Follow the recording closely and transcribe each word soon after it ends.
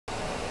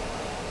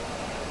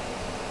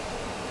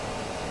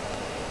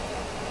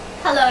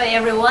Hello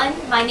everyone,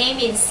 my name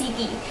is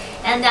Sigi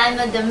and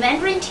I'm the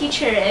Mandarin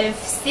teacher of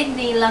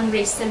Sydney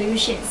Language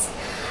Solutions.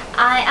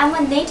 I am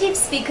a native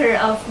speaker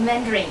of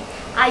Mandarin.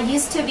 I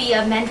used to be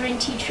a Mandarin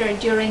teacher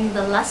during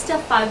the last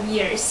 5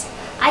 years.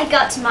 I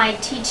got my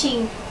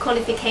teaching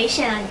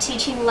qualification and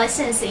teaching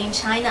lessons in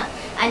China,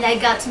 and I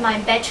got my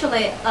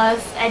Bachelor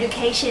of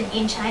Education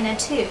in China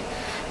too.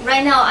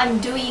 Right now I'm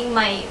doing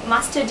my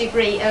Master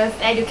degree of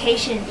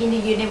Education in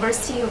the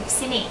University of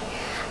Sydney.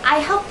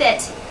 I hope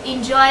that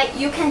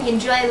you can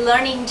enjoy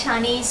learning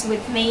Chinese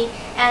with me,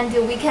 and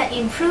we can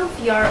improve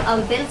your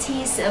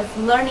abilities of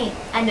learning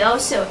and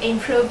also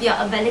improve your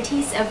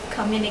abilities of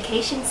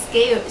communication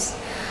skills.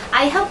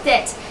 I hope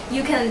that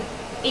you can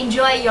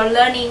enjoy your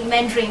learning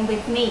Mandarin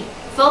with me.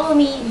 Follow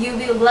me, you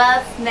will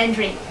love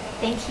Mandarin.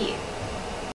 Thank you.